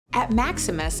At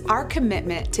Maximus, our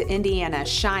commitment to Indiana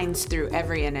shines through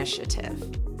every initiative.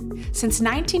 Since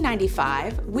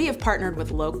 1995, we have partnered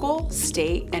with local,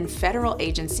 state, and federal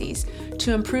agencies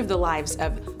to improve the lives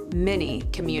of many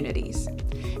communities.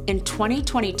 In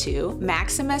 2022,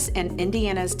 Maximus and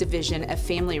Indiana's Division of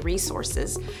Family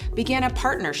Resources began a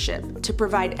partnership to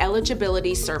provide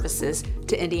eligibility services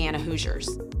to Indiana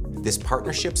Hoosiers. This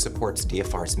partnership supports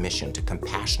DFR's mission to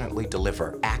compassionately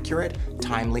deliver accurate,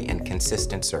 timely, and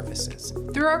consistent services.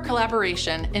 Through our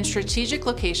collaboration in strategic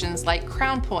locations like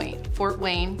Crown Point, Fort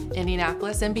Wayne,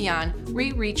 Indianapolis, and beyond,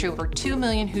 we reach over 2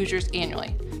 million Hoosiers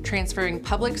annually, transferring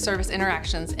public service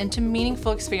interactions into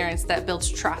meaningful experience that builds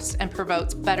trust and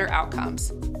promotes better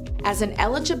outcomes. As an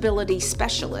eligibility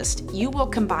specialist, you will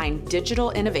combine digital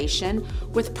innovation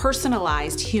with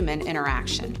personalized human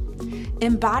interaction,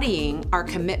 embodying our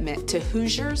commitment to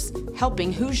Hoosiers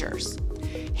helping Hoosiers.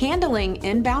 Handling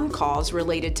inbound calls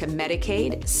related to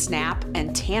Medicaid, SNAP,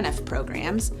 and TANF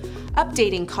programs,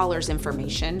 updating callers'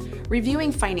 information,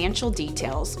 reviewing financial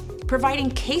details, providing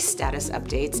case status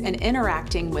updates, and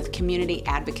interacting with community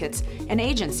advocates and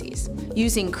agencies.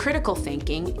 Using critical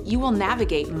thinking, you will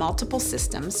navigate multiple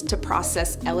systems to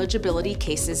process eligibility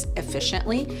cases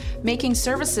efficiently, making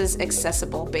services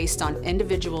accessible based on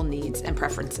individual needs and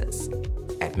preferences.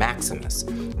 At Maximus,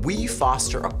 we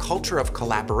foster a culture of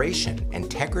collaboration,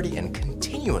 integrity, and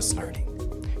continuous learning.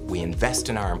 We invest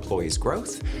in our employees'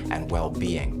 growth and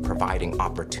well-being, providing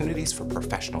opportunities for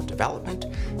professional development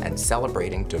and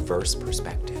celebrating diverse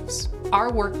perspectives.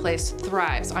 Our workplace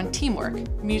thrives on teamwork,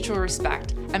 mutual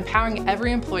respect, empowering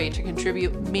every employee to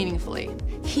contribute meaningfully.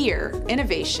 Here,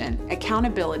 innovation,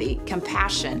 accountability,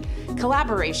 compassion,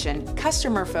 collaboration,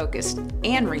 customer-focused,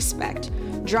 and respect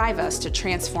drive us to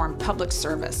transform public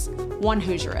service, one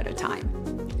Hoosier at a time.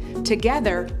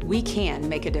 Together, we can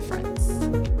make a difference.